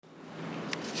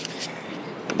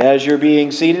As you're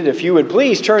being seated, if you would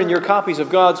please turn your copies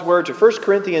of God's Word to 1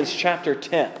 Corinthians chapter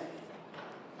 10.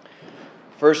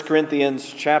 1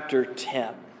 Corinthians chapter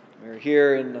 10. We're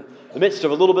here in the midst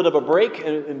of a little bit of a break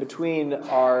in between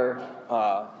our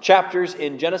chapters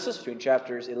in Genesis, between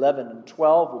chapters 11 and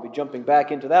 12. We'll be jumping back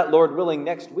into that, Lord willing,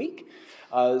 next week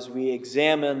as we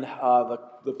examine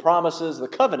the promises, the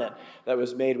covenant that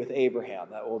was made with Abraham.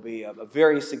 That will be a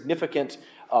very significant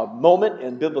moment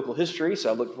in biblical history, so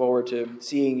I look forward to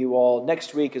seeing you all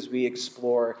next week as we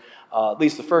explore at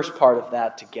least the first part of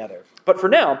that together. But for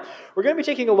now, we're going to be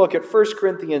taking a look at 1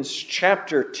 Corinthians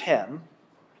chapter 10, and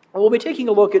we'll be taking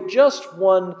a look at just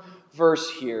one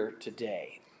verse here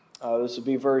today. This will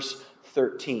be verse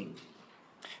 13.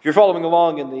 If you're following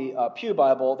along in the Pew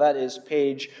Bible, that is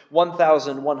page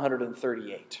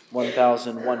 1138.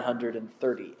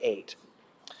 1138.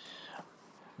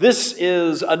 This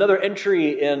is another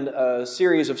entry in a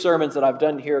series of sermons that I've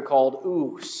done here called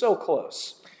Ooh, So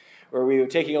Close, where we are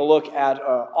taking a look at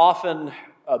often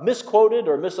misquoted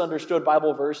or misunderstood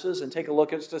Bible verses and take a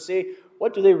look at to see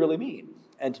what do they really mean.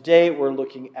 And today we're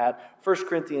looking at 1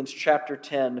 Corinthians chapter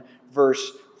 10,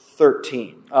 verse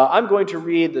 13. I'm going to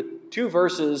read the two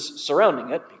verses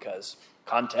surrounding it because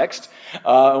context,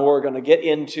 and we're going to get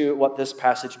into what this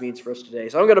passage means for us today.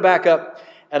 So I'm going to back up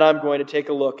and I'm going to take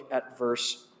a look at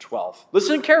verse 12.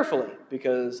 Listen carefully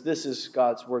because this is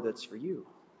God's word that's for you.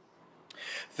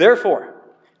 Therefore,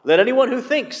 let anyone who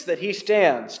thinks that he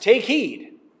stands take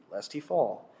heed lest he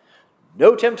fall.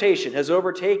 No temptation has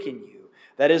overtaken you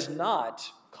that is not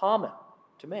common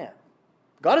to man.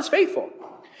 God is faithful,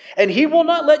 and he will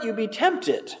not let you be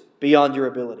tempted beyond your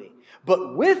ability.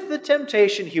 But with the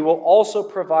temptation, he will also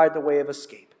provide the way of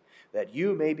escape, that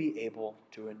you may be able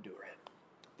to endure it.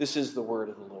 This is the word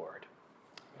of the Lord.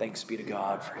 Thanks be to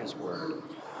God for his word.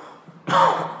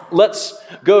 Let's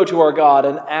go to our God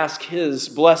and ask his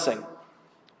blessing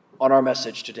on our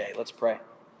message today. Let's pray.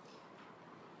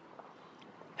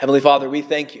 Heavenly Father, we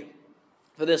thank you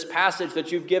for this passage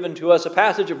that you've given to us, a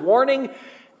passage of warning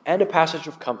and a passage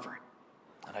of comfort.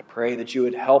 And I pray that you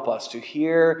would help us to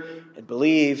hear and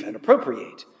believe and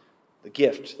appropriate the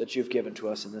gift that you've given to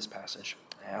us in this passage.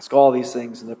 I ask all these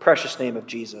things in the precious name of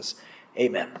Jesus.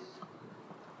 Amen.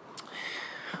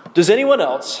 Does anyone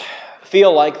else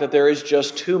feel like that there is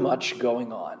just too much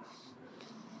going on?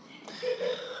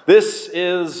 This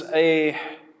is a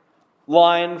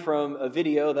line from a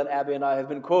video that Abby and I have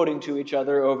been quoting to each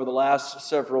other over the last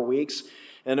several weeks,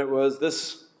 and it was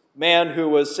this man who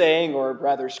was saying, or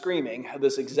rather screaming,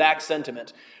 this exact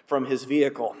sentiment from his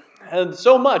vehicle. And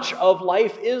so much of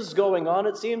life is going on,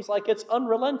 it seems like it's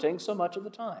unrelenting so much of the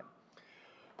time.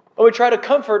 And we try to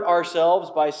comfort ourselves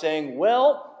by saying,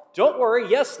 well, don't worry,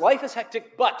 yes, life is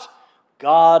hectic, but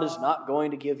God is not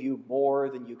going to give you more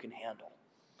than you can handle.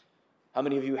 How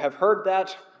many of you have heard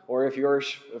that? Or if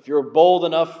you're bold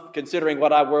enough, considering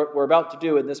what we're about to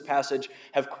do in this passage,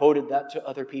 have quoted that to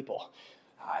other people?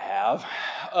 I have.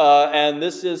 And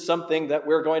this is something that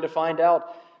we're going to find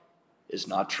out is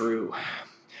not true.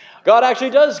 God actually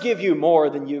does give you more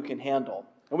than you can handle.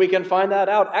 And we can find that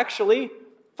out actually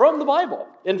from the Bible.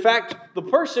 In fact, the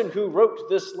person who wrote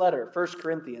this letter, 1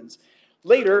 Corinthians,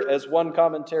 later, as one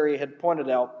commentary had pointed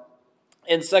out,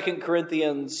 in 2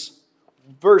 Corinthians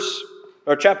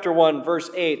chapter 1, verse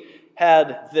 8,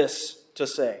 had this to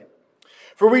say.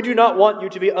 For we do not want you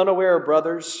to be unaware,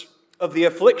 brothers, of the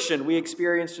affliction we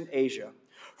experienced in Asia.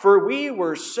 For we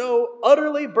were so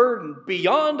utterly burdened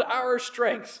beyond our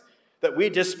strength that we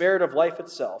despaired of life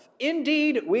itself.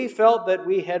 Indeed, we felt that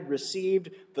we had received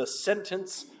the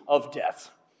sentence of death.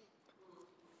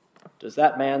 Does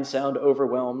that man sound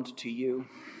overwhelmed to you?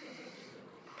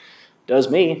 Does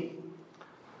me.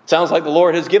 Sounds like the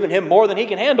Lord has given him more than he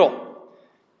can handle.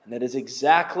 And that is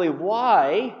exactly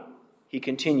why he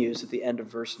continues at the end of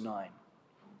verse 9.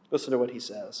 Listen to what he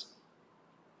says.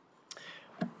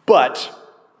 But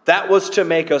that was to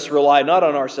make us rely not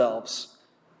on ourselves,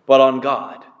 but on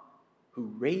God,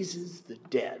 who raises the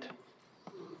dead.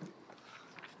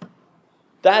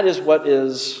 That is what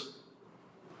is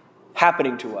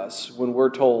happening to us when we're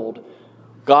told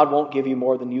God won't give you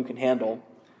more than you can handle.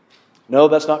 No,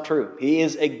 that's not true. He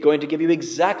is going to give you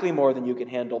exactly more than you can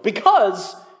handle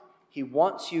because he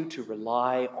wants you to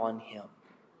rely on him.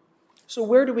 So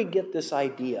where do we get this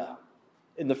idea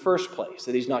in the first place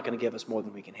that he's not going to give us more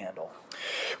than we can handle?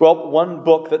 Well, one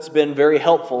book that's been very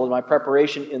helpful in my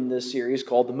preparation in this series,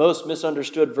 called The Most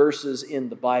Misunderstood Verses in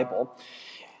the Bible,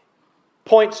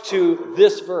 points to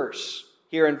this verse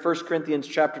here in 1 Corinthians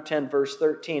chapter 10, verse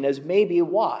 13, as maybe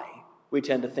why we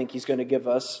tend to think he's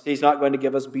not going to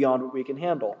give us beyond what we can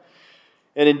handle.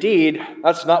 And indeed,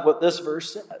 that's not what this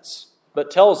verse says.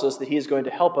 but tells us that he is going to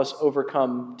help us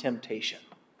overcome temptation.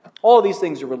 All of these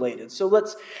things are related, so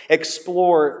let's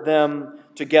explore them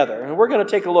together. And we're going to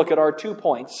take a look at our 2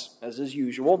 points, as is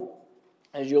usual,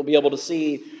 as you'll be able to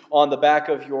see on the back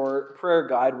of your prayer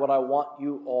guide what I want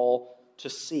you all to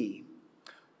see.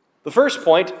 The first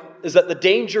point is that the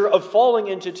danger of falling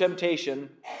into temptation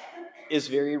is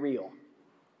very real.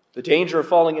 The danger of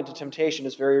falling into temptation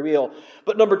is very real.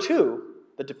 But number 2,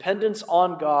 the dependence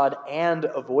on God and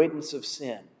avoidance of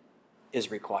sin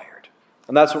is required.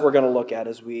 And that's what we're going to look at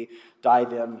as we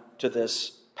dive into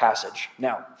this passage.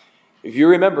 Now, if you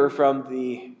remember from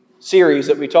the series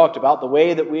that we talked about, the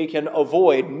way that we can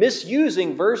avoid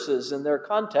misusing verses in their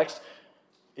context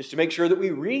is to make sure that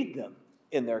we read them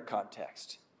in their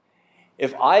context.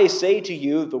 If I say to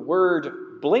you the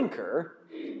word blinker,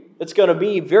 it's going to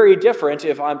be very different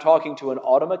if I'm talking to an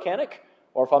auto mechanic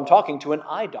or if I'm talking to an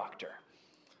eye doctor.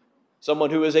 Someone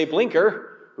who is a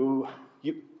blinker, who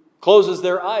closes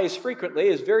their eyes frequently,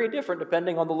 is very different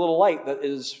depending on the little light that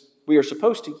we are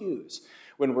supposed to use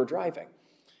when we're driving.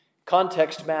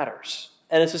 Context matters,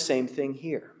 and it's the same thing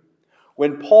here.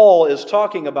 When Paul is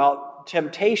talking about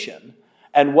temptation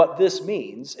and what this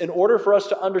means, in order for us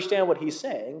to understand what he's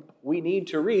saying, we need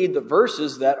to read the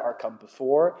verses that are come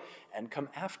before and come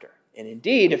after. And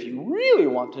indeed, if you really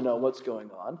want to know what's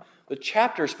going on, the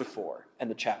chapters before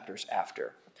and the chapters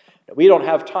after. Now, we don't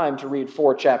have time to read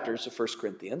 4 chapters of 1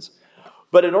 Corinthians,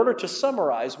 but in order to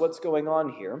summarize what's going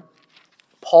on here,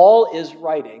 Paul is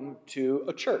writing to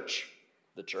a church,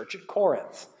 the church at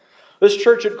Corinth. This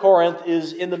church at Corinth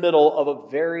is in the middle of a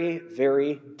very,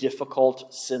 very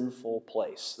difficult, sinful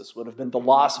place. This would have been the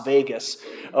Las Vegas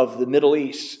of the Middle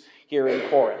East here in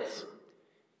Corinth.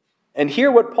 And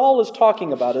here what Paul is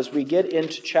talking about as we get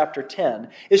into chapter 10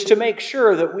 is to make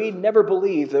sure that we never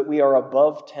believe that we are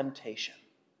above temptation.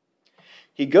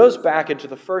 He goes back into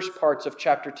the first parts of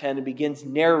chapter 10 and begins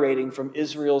narrating from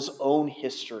Israel's own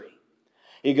history.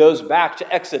 He goes back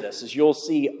to Exodus, as you'll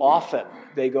see often.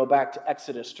 They go back to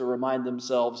Exodus to remind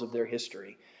themselves of their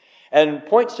history, and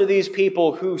points to these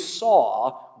people who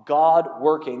saw God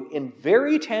working in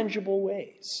very tangible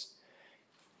ways.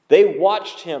 They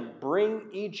watched him bring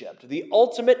Egypt, the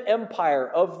ultimate empire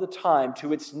of the time,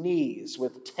 to its knees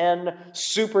with 10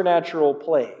 supernatural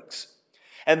plagues.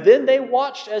 And then they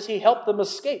watched as he helped them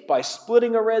escape by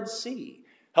splitting a Red Sea,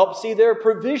 helped see their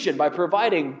provision by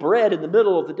providing bread in the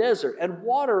middle of the desert and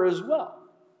water as well.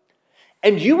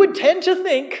 And you would tend to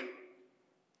think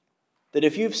that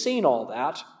if you've seen all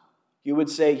that, you would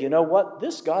say, you know what,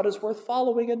 this God is worth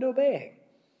following and obeying.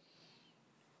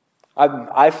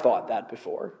 I've thought that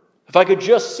before. If I could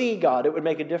just see God, it would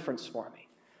make a difference for me.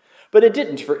 But it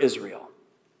didn't for Israel.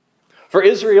 For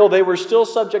Israel, they were still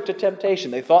subject to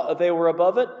temptation. They thought that they were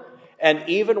above it. And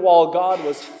even while God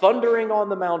was thundering on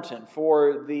the mountain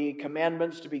for the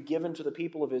commandments to be given to the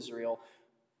people of Israel,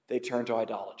 they turned to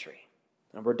idolatry.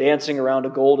 And were dancing around a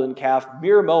golden calf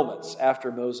mere moments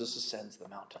after Moses ascends the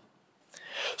mountain.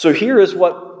 So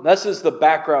this is the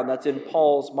background that's in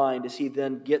Paul's mind as he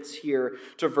then gets here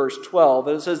to verse 12.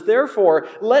 And it says, therefore,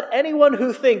 let anyone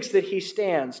who thinks that he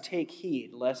stands take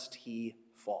heed lest he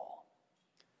fall.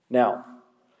 Now,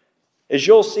 as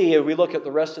you'll see as we look at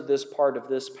the rest of this part of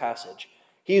this passage,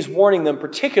 he's warning them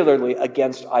particularly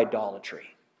against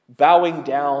idolatry, bowing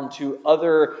down to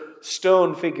other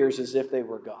stone figures as if they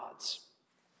were gods.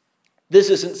 This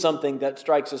isn't something that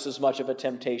strikes us as much of a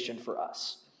temptation for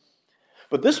us.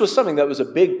 But this was something that was a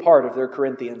big part of their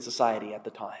Corinthian society at the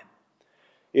time.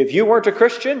 If you weren't a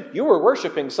Christian, you were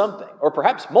worshiping something, or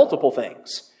perhaps multiple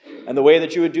things. And the way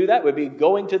that you would do that would be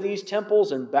going to these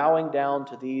temples and bowing down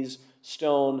to these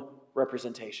stone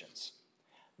representations.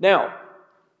 Now,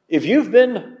 if you've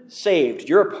been saved,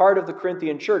 you're a part of the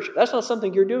Corinthian church, that's not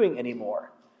something you're doing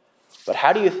anymore. But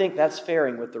how do you think that's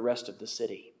faring with the rest of the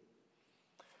city?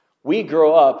 We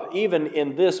grow up, even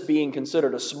in this being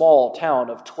considered a small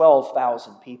town of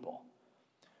 12,000 people.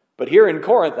 But here in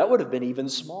Corinth, that would have been even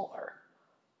smaller.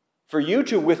 For you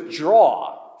to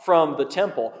withdraw from the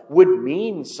temple would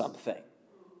mean something.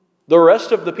 The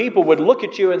rest of the people would look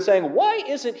at you and saying, why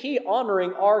isn't he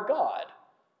honoring our God?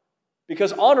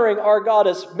 Because honoring our God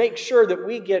is make sure that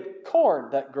we get corn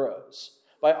that grows.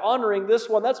 By honoring this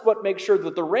one, that's what makes sure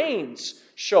that the rains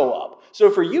show up.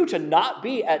 So for you to not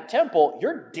be at temple,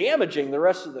 you're damaging the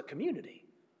rest of the community.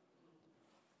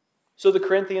 So the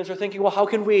Corinthians are thinking, well, how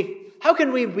can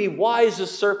we be wise as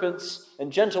serpents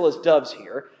and gentle as doves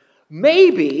here?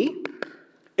 Maybe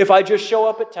if I just show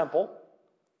up at temple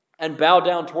and bow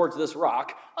down towards this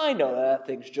rock, I know that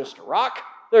thing's just a rock.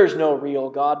 There's no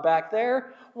real God back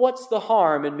there. What's the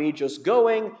harm in me just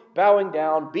going, bowing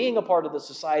down, being a part of the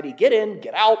society, get in,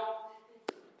 get out,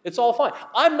 It's all fine.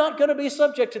 I'm not going to be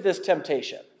subject to this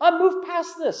temptation. I've moved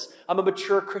past this. I'm a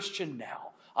mature Christian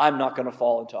now. I'm not going to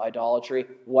fall into idolatry.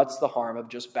 What's the harm of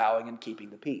just bowing and keeping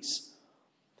the peace?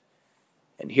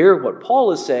 And here what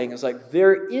Paul is saying is like,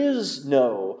 there is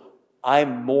no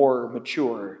I'm more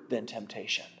mature than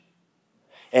temptation.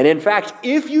 And in fact,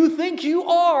 if you think you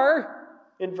are,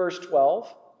 in verse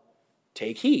 12,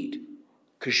 take heed,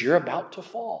 because you're about to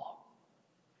fall.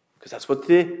 Because that's what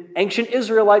the ancient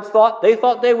Israelites thought. They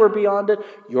thought they were beyond it.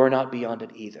 You're not beyond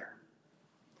it either.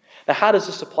 Now, how does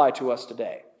this apply to us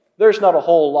today? There's not a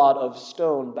whole lot of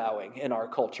stone bowing in our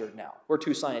culture now. We're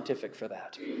too scientific for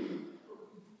that.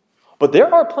 But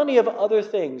there are plenty of other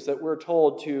things that we're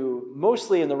told to,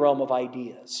 mostly in the realm of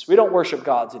ideas. We don't worship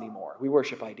gods anymore. We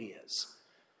worship ideas.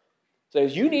 So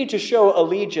you need to show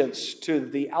allegiance to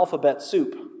the alphabet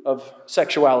soup of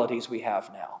sexualities we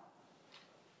have now.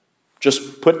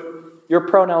 Just put your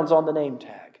pronouns on the name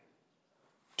tag.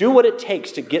 Do what it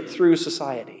takes to get through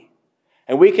society.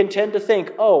 And we can tend to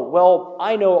think, oh, well,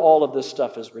 I know all of this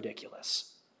stuff is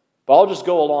ridiculous, but I'll just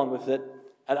go along with it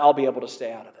and I'll be able to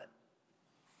stay out of it.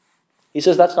 He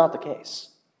says that's not the case.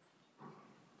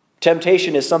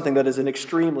 Temptation is something that is an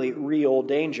extremely real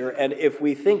danger, and if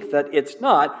we think that it's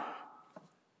not,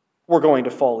 we're going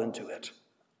to fall into it.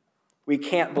 We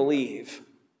can't believe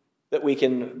that we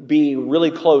can be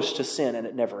really close to sin and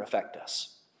it never affect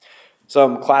us.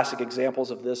 Some classic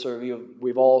examples of this are,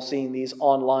 we've all seen these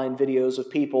online videos of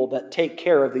people that take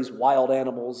care of these wild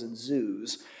animals in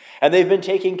zoos, and they've been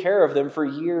taking care of them for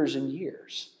years and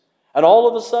years. And all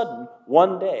of a sudden,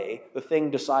 one day, the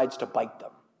thing decides to bite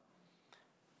them.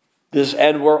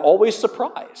 And we're always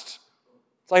surprised.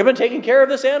 It's like, I've been taking care of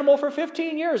this animal for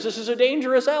 15 years. This is a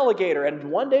dangerous alligator, and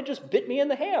one day it just bit me in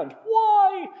the hand.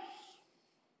 Why?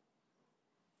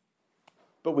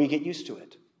 But we get used to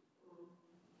it.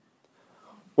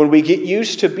 When we get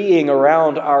used to being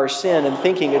around our sin and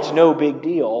thinking it's no big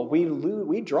deal,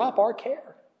 we drop our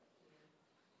care.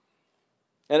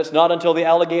 And it's not until the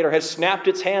alligator has snapped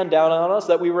its hand down on us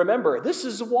that we remember, this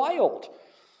is wild.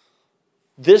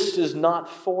 This is not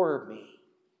for me.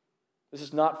 This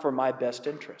is not for my best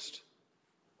interest.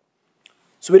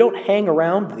 So we don't hang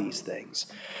around these things.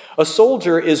 A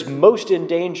soldier is most in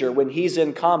danger when he's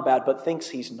in combat but thinks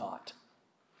he's not.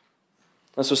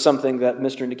 This was something that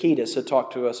Mr. Nikitas had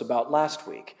talked to us about last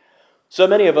week. So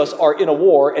many of us are in a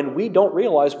war and we don't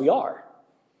realize we are.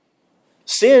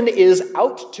 Sin is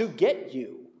out to get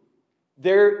you.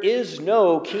 There is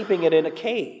no keeping it in a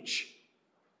cage.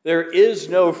 There is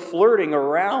no flirting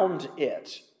around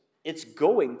it. It's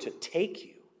going to take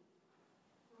you.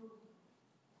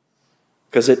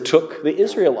 Because it took the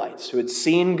Israelites who had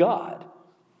seen God.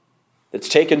 It's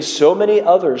taken so many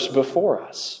others before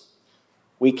us.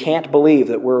 We can't believe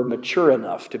that we're mature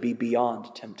enough to be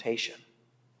beyond temptation.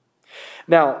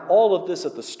 Now, all of this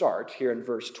at the start, here in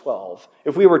verse 12,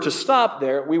 if we were to stop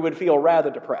there, we would feel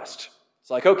rather depressed. It's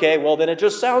like, okay, well, then it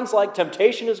just sounds like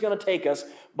temptation is going to take us.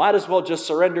 Might as well just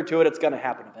surrender to it. It's going to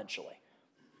happen eventually.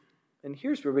 And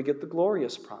here's where we get the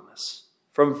glorious promise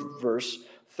from verse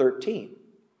 13.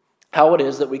 How it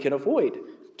is that we can avoid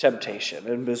temptation.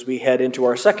 And as we head into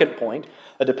our second point,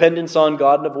 a dependence on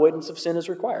God and avoidance of sin is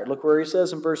required. Look where he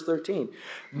says in verse 13,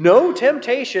 no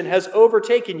temptation has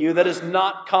overtaken you that is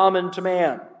not common to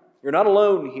man. You're not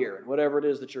alone here in whatever it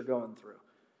is that you're going through.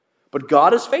 But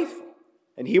God is faithful,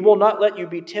 and he will not let you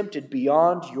be tempted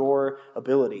beyond your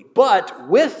ability. But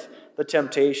with the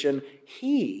temptation,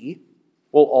 he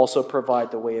will also provide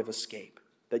the way of escape,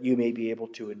 that you may be able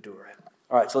to endure it.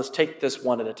 All right, so let's take this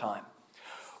one at a time.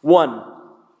 1,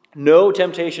 no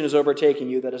temptation is overtaking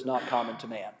you that is not common to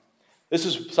man. This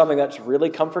is something that's really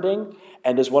comforting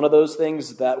and is one of those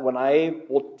things that when I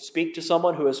will speak to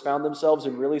someone who has found themselves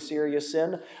in really serious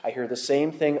sin, I hear the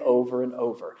same thing over and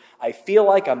over. I feel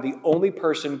like I'm the only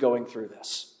person going through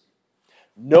this.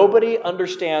 Nobody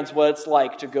understands what it's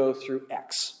like to go through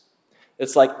X.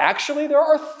 It's like, actually, there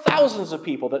are thousands of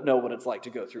people that know what it's like to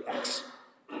go through X.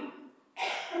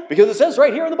 Because it says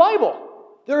right here in the Bible,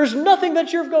 there is nothing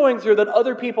that you're going through that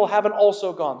other people haven't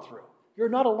also gone through. You're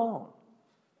not alone.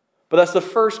 But that's the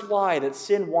first lie that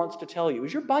sin wants to tell you,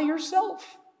 is you're by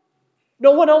yourself.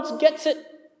 No one else gets it.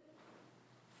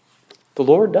 The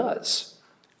Lord does.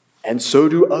 And so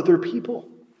do other people.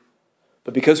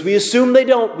 But because we assume they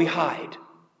don't, we hide.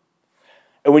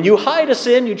 And when you hide a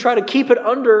sin, you try to keep it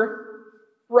under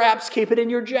wraps, keep it in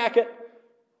your jacket.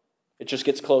 It just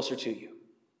gets closer to you.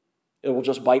 It will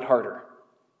just bite harder.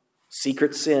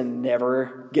 Secret sin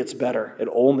never gets better. It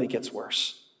only gets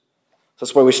worse. So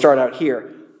that's why we start out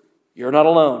here. You're not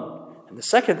alone. And the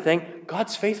second thing,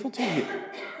 God's faithful to you.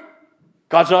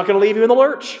 God's not going to leave you in the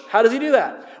lurch. How does he do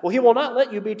that? Well, he will not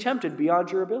let you be tempted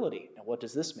beyond your ability. Now, what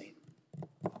does this mean?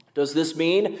 Does this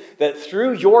mean that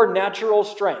through your natural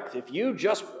strength, if you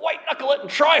just white-knuckle it and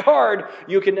try hard,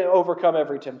 you can overcome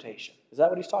every temptation? Is that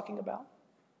what he's talking about?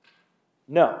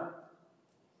 No.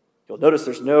 You'll notice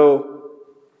there's no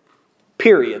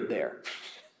period there.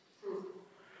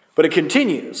 But it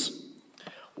continues.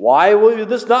 Why will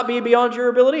this not be beyond your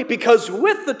ability? Because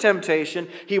with the temptation,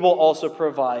 he will also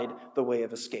provide the way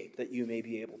of escape, that you may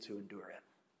be able to endure it.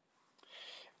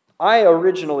 I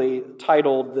originally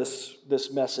titled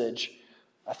this message,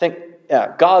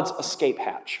 God's escape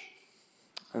hatch,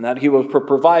 and that he will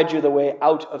provide you the way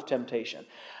out of temptation.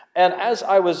 And as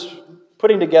I was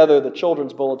putting together the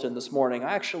children's bulletin this morning,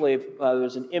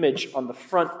 there's an image on the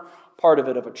front part of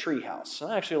it of a tree house,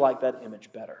 and I actually like that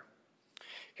image better.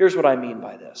 Here's what I mean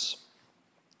by this.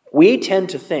 We tend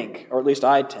to think, or at least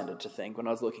I tended to think when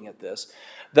I was looking at this,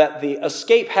 that the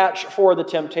escape hatch for the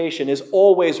temptation is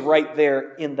always right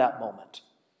there in that moment.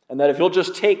 And that if you'll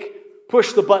just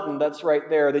push the button that's right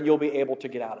there, then you'll be able to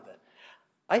get out of it.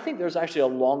 I think there's actually a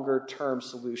longer-term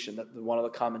solution that one of the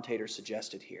commentators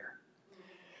suggested here.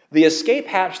 The escape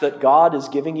hatch that God is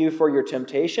giving you for your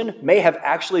temptation may have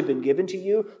actually been given to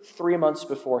you 3 months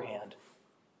beforehand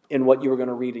in what you were going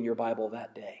to read in your Bible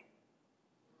that day.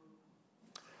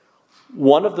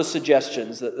 One of the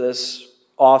suggestions that this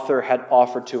author had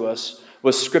offered to us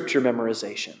was scripture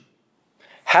memorization.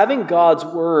 Having God's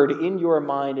word in your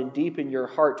mind and deep in your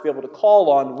heart to be able to call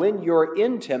on when you're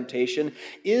in temptation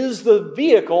is the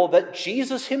vehicle that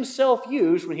Jesus himself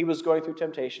used when he was going through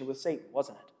temptation with Satan,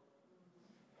 wasn't it?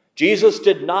 Jesus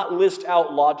did not list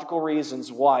out logical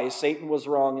reasons why Satan was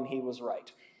wrong and he was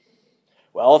right.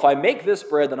 Well, if I make this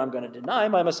bread, then I'm going to deny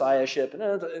my messiahship.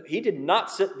 He did not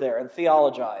sit there and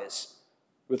theologize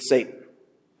with Satan.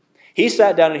 He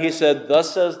sat down and he said,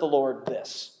 "Thus says the Lord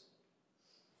this."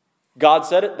 God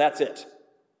said it, that's it.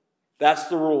 That's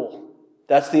the rule.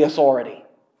 That's the authority.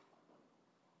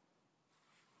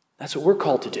 That's what we're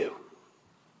called to do.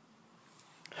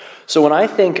 So when I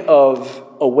think of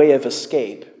a way of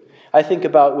escape, I think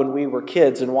about when we were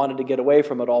kids and wanted to get away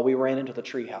from it all, we ran into the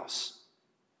treehouse.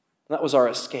 That was our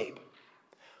escape.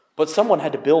 But someone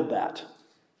had to build that.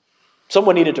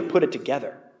 Someone needed to put it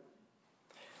together.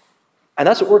 And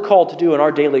that's what we're called to do in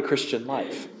our daily Christian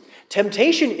life.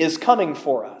 Temptation is coming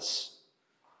for us.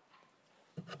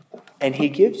 And he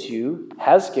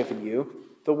has given you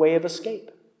the way of escape.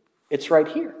 It's right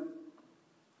here.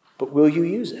 But will you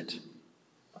use it?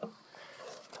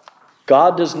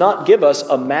 God does not give us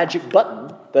a magic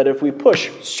button that if we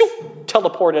push,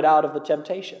 teleport it out of the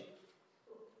temptation.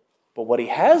 But what he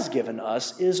has given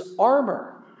us is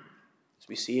armor, as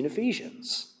we see in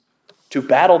Ephesians, to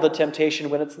battle the temptation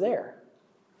when it's there.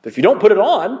 But if you don't put it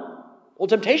on, well,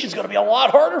 temptation's going to be a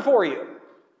lot harder for you.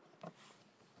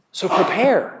 So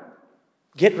prepare.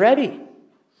 Get ready.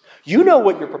 You know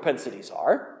what your propensities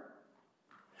are.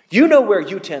 You know where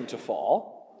you tend to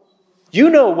fall. You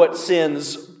know what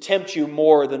sins tempt you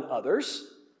more than others.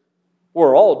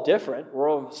 We're all different.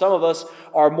 Some of us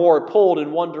are more pulled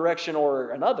in one direction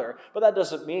or another, but that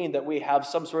doesn't mean that we have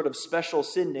some sort of special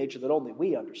sin nature that only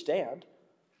we understand.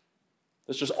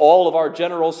 It's just all of our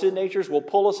general sin natures will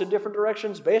pull us in different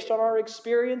directions based on our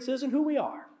experiences and who we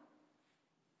are.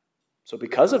 So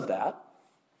because of that,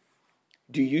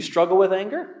 do you struggle with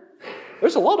anger?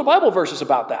 There's a lot of Bible verses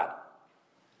about that.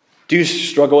 Do you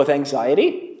struggle with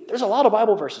anxiety? There's a lot of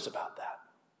Bible verses about that.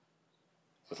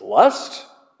 With lust?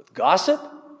 Gossip,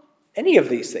 any of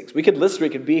these things. We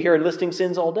could be here listing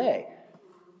sins all day.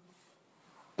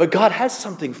 But God has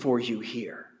something for you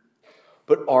here.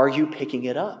 But are you picking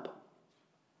it up?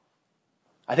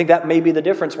 I think that may be the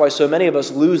difference why so many of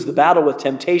us lose the battle with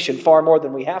temptation far more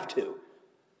than we have to.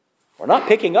 We're not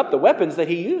picking up the weapons that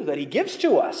he gives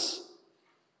to us.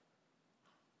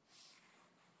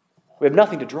 We have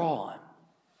nothing to draw on.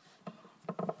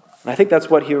 And I think that's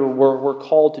what we're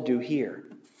called to do here.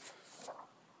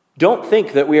 Don't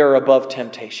think that we are above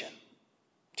temptation.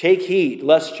 Take heed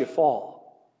lest you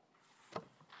fall.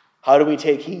 How do we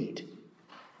take heed?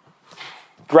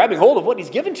 Grabbing hold of what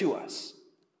he's given to us.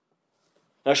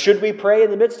 Now, should we pray in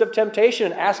the midst of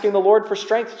temptation and asking the Lord for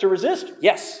strength to resist?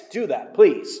 Yes, do that,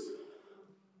 please.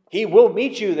 He will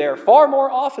meet you there far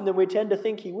more often than we tend to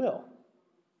think he will.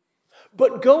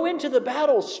 But go into the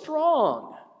battle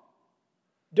strong.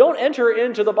 Don't enter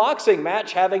into the boxing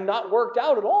match having not worked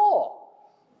out at all.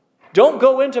 Don't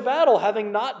go into battle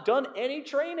having not done any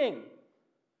training.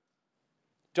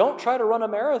 Don't try to run a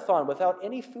marathon without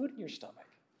any food in your stomach.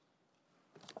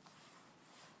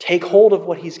 Take hold of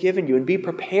what he's given you and be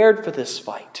prepared for this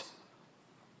fight.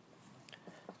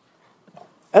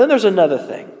 And then there's another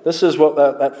thing. This is what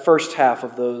that first half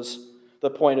of the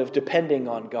point of depending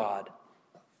on God.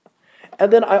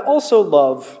 And then I also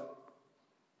love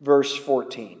verse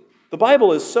 14. The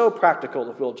Bible is so practical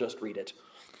if we'll just read it.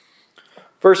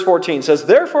 Verse 14 says,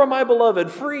 "Therefore, my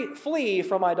beloved, flee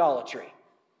from idolatry."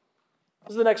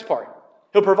 This is the next part.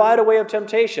 He'll provide a way of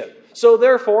temptation. So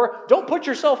therefore, don't put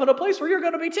yourself in a place where you're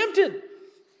going to be tempted.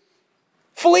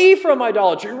 Flee from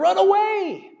idolatry. Run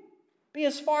away. Be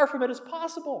as far from it as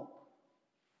possible.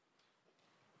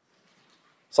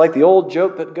 It's like the old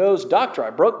joke that goes, "Doctor, I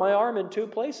broke my arm in 2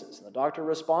 places." And the doctor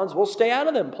responds, "Well, stay out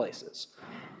of them places."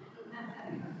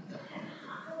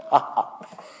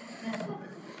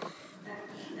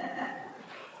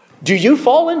 Do you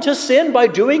fall into sin by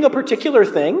doing a particular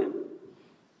thing?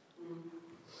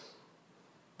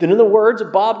 Then in the words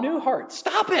of Bob Newhart,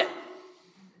 stop it.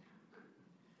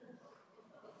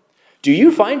 Do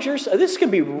you find yourself, this can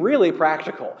be really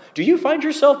practical, do you find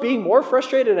yourself being more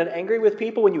frustrated and angry with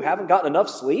people when you haven't gotten enough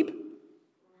sleep?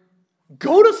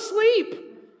 Go to sleep.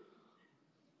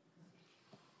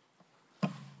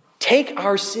 Take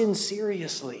our sin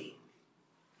seriously.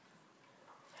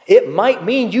 It might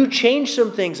mean you change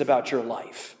some things about your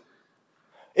life.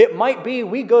 It might be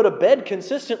we go to bed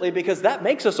consistently because that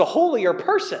makes us a holier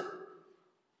person.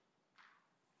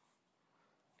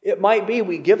 It might be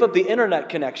we give up the internet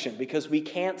connection because we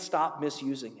can't stop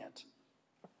misusing it.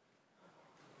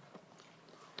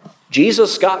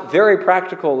 Jesus got very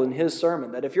practical in his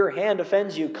sermon that if your hand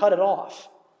offends you, cut it off.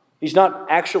 He's not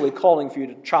actually calling for you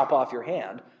to chop off your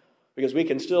hand because we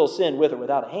can still sin with or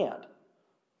without a hand.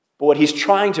 But what he's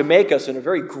trying to make us in a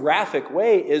very graphic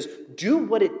way is do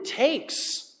what it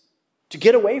takes to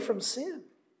get away from sin.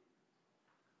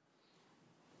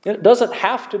 And it doesn't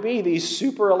have to be these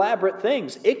super elaborate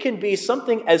things. It can be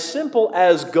something as simple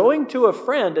as going to a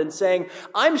friend and saying,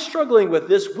 "I'm struggling with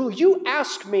this. Will you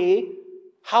ask me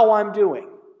how I'm doing?"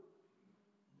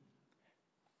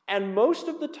 And most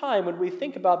of the time when we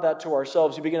think about that to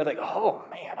ourselves, we begin to think, "Oh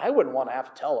man, I wouldn't want to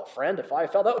have to tell a friend if I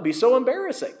felt that would be so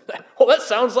embarrassing." Well, that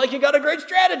sounds like you got a great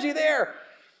strategy there.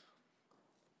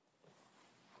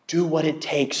 Do what it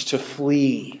takes to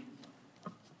flee.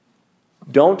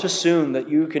 Don't assume that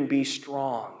you can be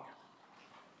strong,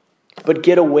 but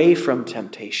get away from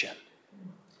temptation.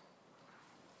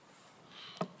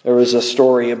 There was a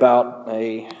story about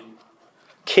a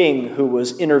king who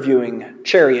was interviewing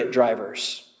chariot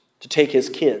drivers to take his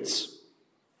kids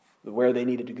where they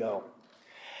needed to go.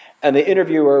 And the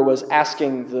interviewer was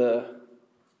asking the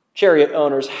chariot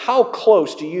owners, "How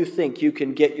close do you think you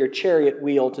can get your chariot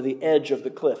wheel to the edge of the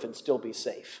cliff and still be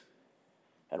safe?"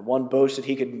 And one boasted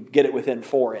he could get it within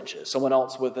 4 inches. Someone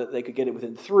else with it, they could get it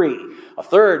within 3. A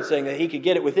third saying that he could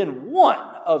get it within 1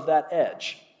 of that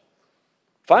edge.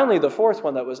 Finally, the fourth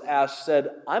one that was asked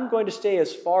said, "I'm going to stay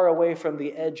as far away from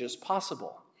the edge as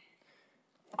possible.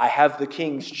 I have the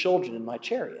king's children in my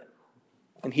chariot."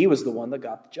 And he was the one that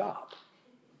got the job.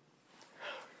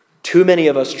 Too many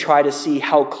of us try to see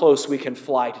how close we can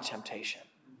fly to temptation.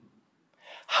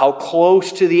 How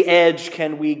close to the edge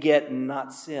can we get and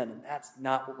not sin? And that's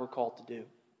not what we're called to do.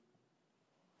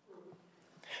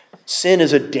 Sin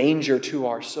is a danger to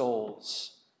our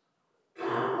souls.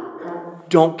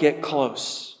 Don't get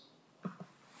close.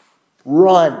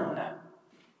 Run.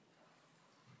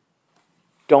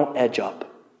 Don't edge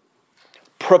up.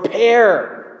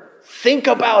 Prepare. Think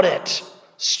about it.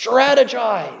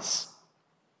 Strategize.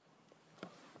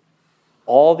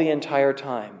 All the entire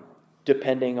time,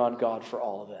 depending on God for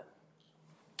all of it.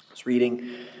 I was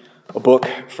reading a book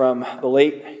from the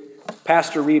late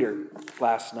Pastor Reeder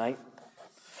last night.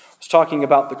 He was talking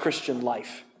about the Christian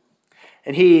life.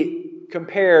 And he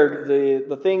compared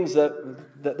the things that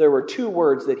there were 2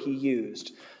 words that he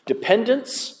used.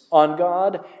 Dependence on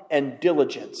God and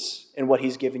diligence in what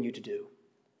he's given you to do.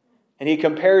 And he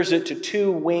compares it to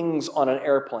 2 wings on an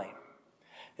airplane.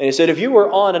 And he said, if you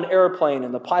were on an airplane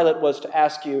and the pilot was to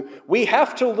ask you, "We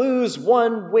have to lose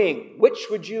 1 wing. Which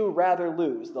would you rather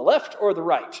lose, the left or the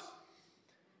right?"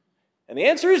 And the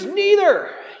answer is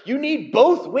neither. You need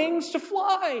both wings to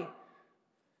fly.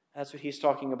 That's what he's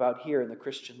talking about here in the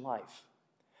Christian life.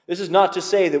 This is not to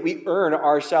say that we earn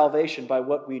our salvation by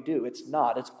what we do. It's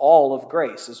not. It's all of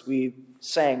grace, as we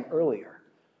sang earlier.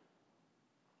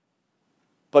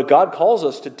 But God calls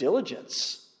us to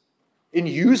diligence in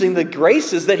using the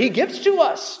graces that he gives to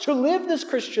us to live this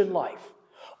Christian life.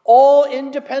 All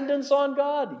in dependence on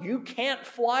God. You can't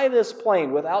fly this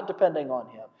plane without depending on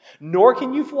him. Nor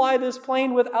can you fly this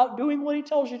plane without doing what he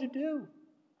tells you to do.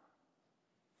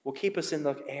 Will keep us in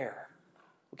the air.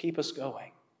 Will keep us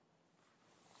going.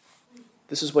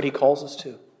 This is what he calls us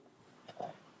to.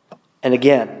 And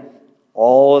again,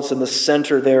 All that's in the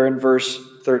center there in verse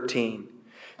 13.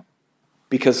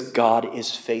 Because God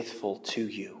is faithful to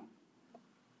you.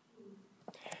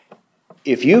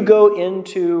 If you go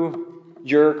into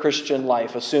your Christian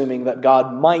life assuming that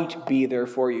God might be there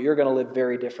for you, you're going to live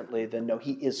very differently than no,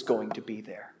 He is going to be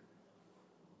there.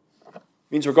 It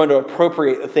means we're going to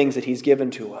appropriate the things that He's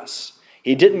given to us.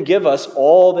 He didn't give us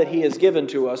all that He has given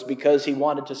to us because He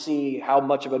wanted to see how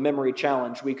much of a memory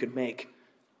challenge we could make.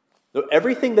 So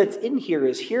everything that's in here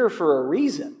is here for a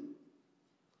reason.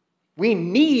 We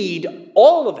need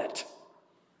all of it.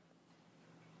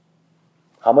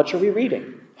 How much are we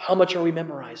reading? How much are we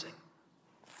memorizing?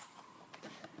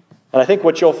 And I think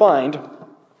what you'll find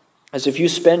is if you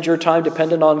spend your time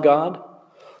dependent on God,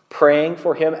 praying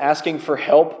for Him, asking for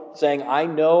help, saying, I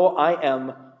know I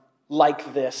am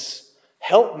like this.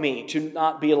 Help me to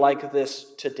not be like this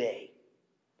today.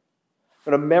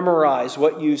 I'm going to memorize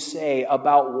what you say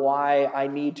about why I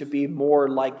need to be more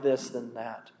like this than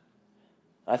that.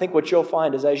 I think what you'll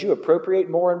find is as you appropriate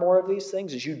more and more of these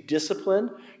things, as you discipline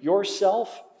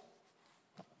yourself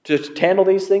to handle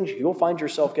these things, you'll find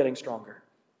yourself getting stronger.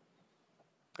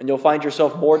 And you'll find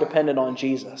yourself more dependent on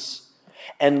Jesus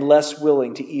and less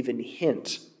willing to even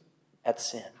hint at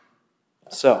sin.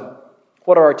 So,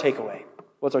 what are our takeaway?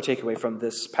 What's our takeaway from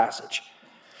this passage?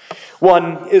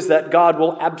 One is that God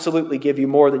will absolutely give you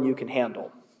more than you can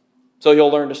handle. So you'll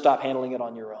learn to stop handling it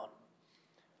on your own.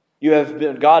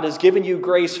 God has given you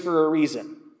grace for a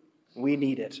reason. We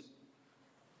need it.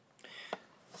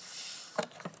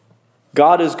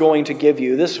 God is going to give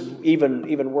you, this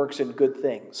even works in good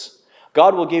things.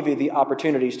 God will give you the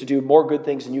opportunities to do more good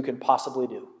things than you can possibly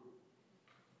do.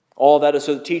 All that is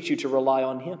to teach you to rely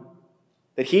on Him.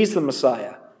 That He's the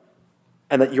Messiah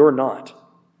and that you're not.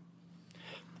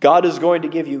 God is going to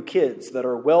give you kids that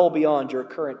are well beyond your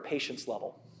current patience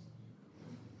level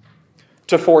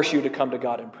to force you to come to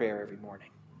God in prayer every morning.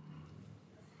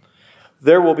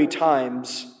 There will be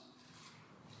times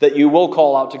that you will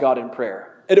call out to God in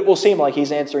prayer, and it will seem like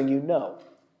He's answering you no.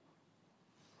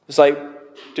 It's like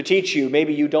to teach you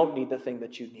maybe you don't need the thing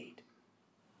that you need,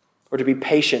 or to be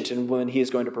patient in when He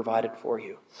is going to provide it for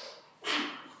you.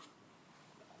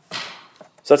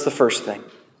 So that's the first thing.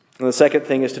 And the second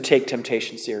thing is to take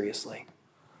temptation seriously.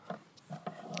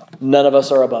 None of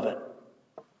us are above it.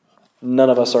 None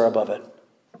of us are above it.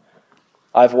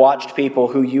 I've watched people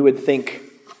who you would think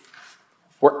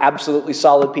were absolutely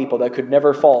solid people that could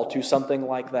never fall to something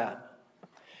like that.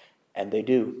 And they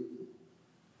do.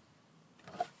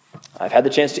 I've had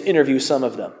the chance to interview some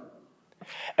of them.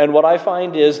 And what I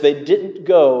find is they didn't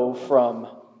go from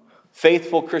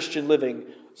faithful Christian living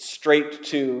straight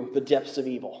to the depths of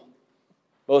evil.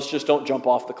 Most just don't jump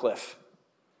off the cliff.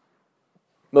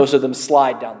 Most of them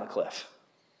slide down the cliff.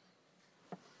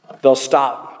 They'll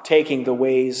stop taking the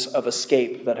ways of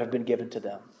escape that have been given to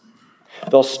them.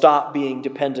 They'll stop being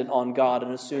dependent on God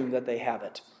and assume that they have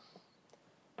it.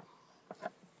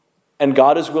 And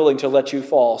God is willing to let you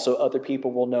fall so other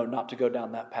people will know not to go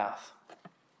down that path.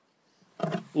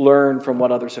 Learn from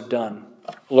what others have done.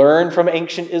 Learn from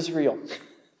ancient Israel.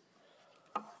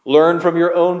 Learn from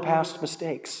your own past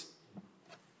mistakes.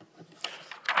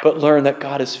 But learn that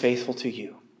God is faithful to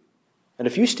you. And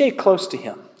if you stay close to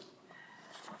Him,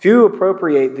 if you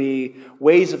appropriate the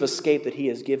ways of escape that He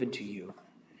has given to you,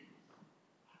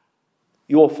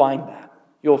 you will find that.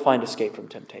 You will find escape from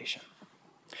temptation.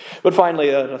 But finally,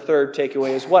 a third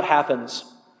takeaway is what happens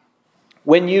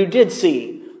when you did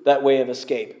see that way of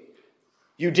escape.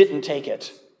 You didn't take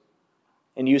it,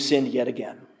 and you sinned yet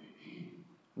again.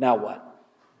 Now what?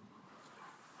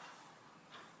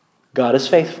 God is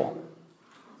faithful.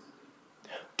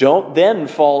 Don't then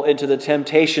fall into the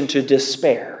temptation to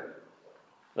despair.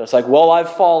 It's like, well,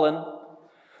 I've fallen.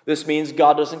 This means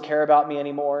God doesn't care about me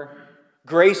anymore.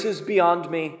 Grace is beyond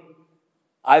me.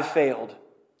 I've failed.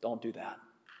 Don't do that.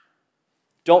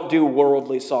 Don't do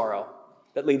worldly sorrow.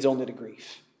 That leads only to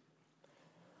grief.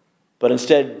 But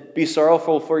instead, be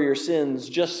sorrowful for your sins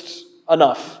just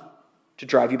enough to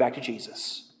drive you back to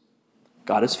Jesus.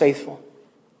 God is faithful.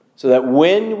 So that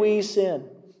when we sin,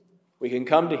 we can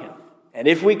come to Him. And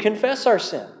if we confess our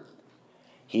sin,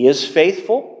 He is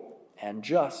faithful and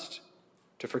just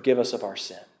to forgive us of our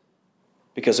sin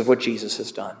because of what Jesus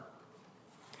has done.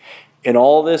 In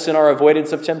all this, in our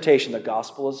avoidance of temptation, the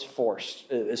gospel is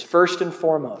first and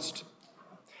foremost.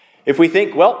 If we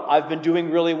think, well, I've been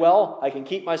doing really well, I can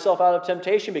keep myself out of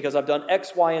temptation because I've done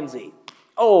X, Y, and Z.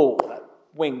 Oh, that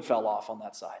wing fell off on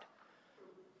that side.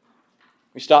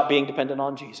 We stop being dependent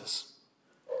on Jesus.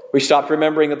 We stopped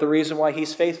remembering that the reason why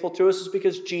He's faithful to us is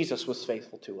because Jesus was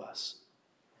faithful to us.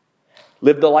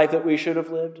 Lived the life that we should have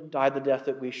lived and died the death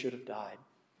that we should have died.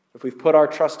 If we've put our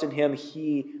trust in him,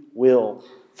 he will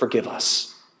forgive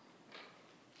us.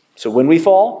 So when we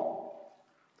fall,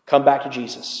 come back to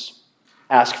Jesus.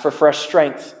 Ask for fresh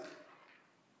strength.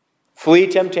 Flee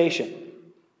temptation.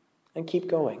 And keep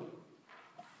going.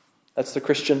 That's the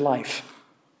Christian life.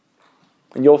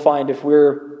 And you'll find if we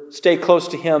stay close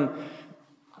to him,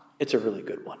 it's a really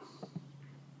good one.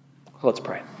 Let's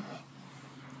pray.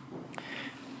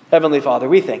 Heavenly Father,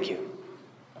 we thank you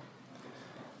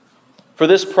for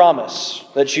this promise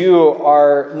that you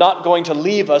are not going to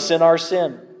leave us in our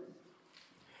sin,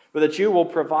 but that you will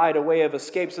provide a way of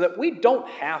escape so that we don't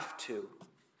have to.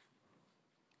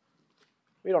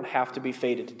 We don't have to be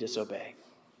fated to disobey.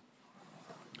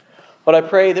 But I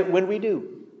pray that when we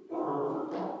do,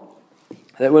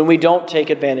 that when we don't take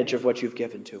advantage of what you've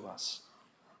given to us,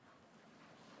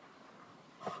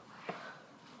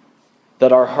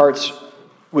 that our hearts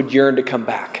would yearn to come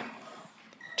back,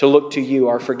 to look to you,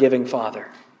 our forgiving Father,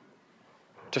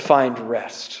 to find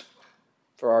rest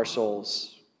for our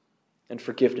souls and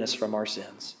forgiveness from our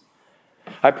sins.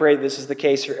 I pray this is the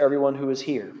case for everyone who is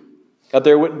here, that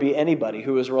there wouldn't be anybody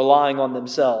who is relying on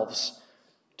themselves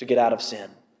to get out of sin,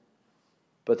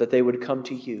 but that they would come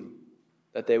to you,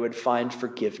 that they would find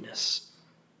forgiveness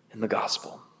in the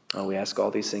gospel. Oh, we ask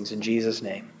all these things in Jesus'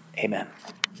 name. Amen.